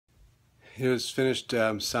It was finished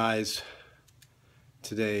Cize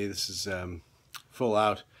today. This is Full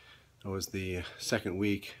Out. It was the second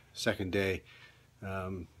week, second day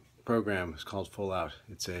program. It's called Full Out.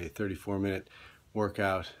 It's a 34-minute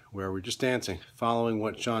workout where we're just dancing, following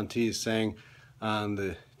what Shaun T is saying on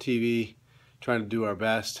the TV, trying to do our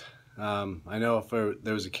best. I know if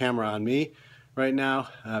there was a camera on me right now,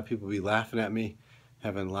 people would be laughing at me,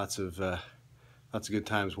 having lots of good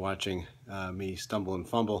times watching me stumble and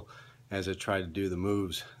fumble as I try to do the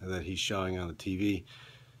moves that he's showing on the TV.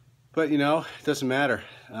 But you know, it doesn't matter.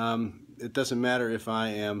 It doesn't matter if I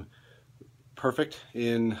am perfect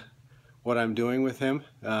in what I'm doing with him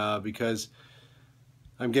because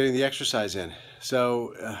I'm getting the exercise in.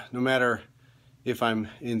 So no matter if I'm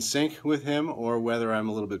in sync with him or whether I'm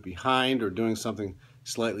a little bit behind or doing something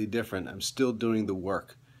slightly different, I'm still doing the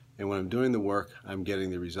work. And when I'm doing the work, I'm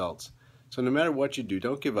getting the results. So no matter what you do,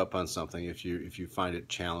 don't give up on something if you find it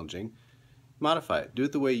challenging. Modify it. Do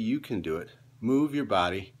it the way you can do it. Move your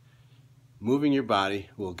body. Moving your body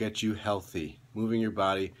will get you healthy. Moving your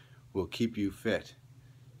body will keep you fit.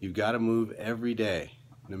 You've got to move every day.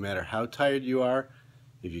 No matter how tired you are,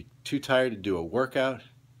 if you're too tired to do a workout,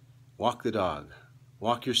 walk the dog.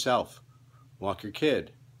 Walk yourself. Walk your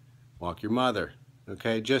kid. Walk your mother.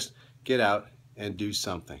 Okay? Just get out and do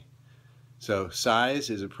something. So Cize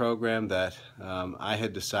is a program that I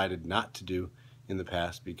had decided not to do in the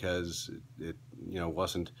past because it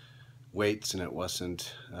wasn't weights and it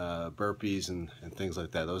wasn't burpees and things like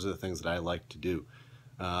that. Those are the things that I like to do.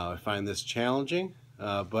 I find this challenging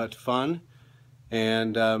but fun,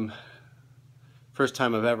 and first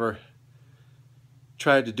time I've ever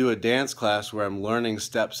tried to do a dance class where I'm learning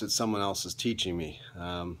steps that someone else is teaching me.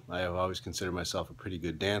 I have always considered myself a pretty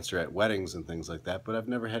good dancer at weddings and things like that, but I've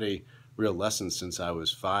never had a real lesson since I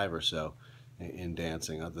was 5 or so in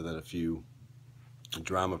dancing, other than a few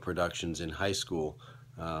drama productions in high school,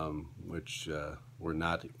 which were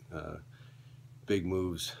not big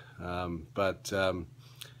moves. But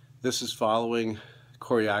this is following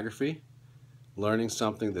choreography, learning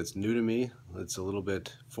something that's new to me, that's a little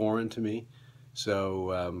bit foreign to me.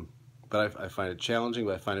 So, but I find it challenging,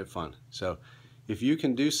 but I find it fun. So if you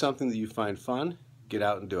can do something that you find fun, get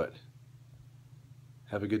out and do it.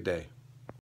 Have a good day.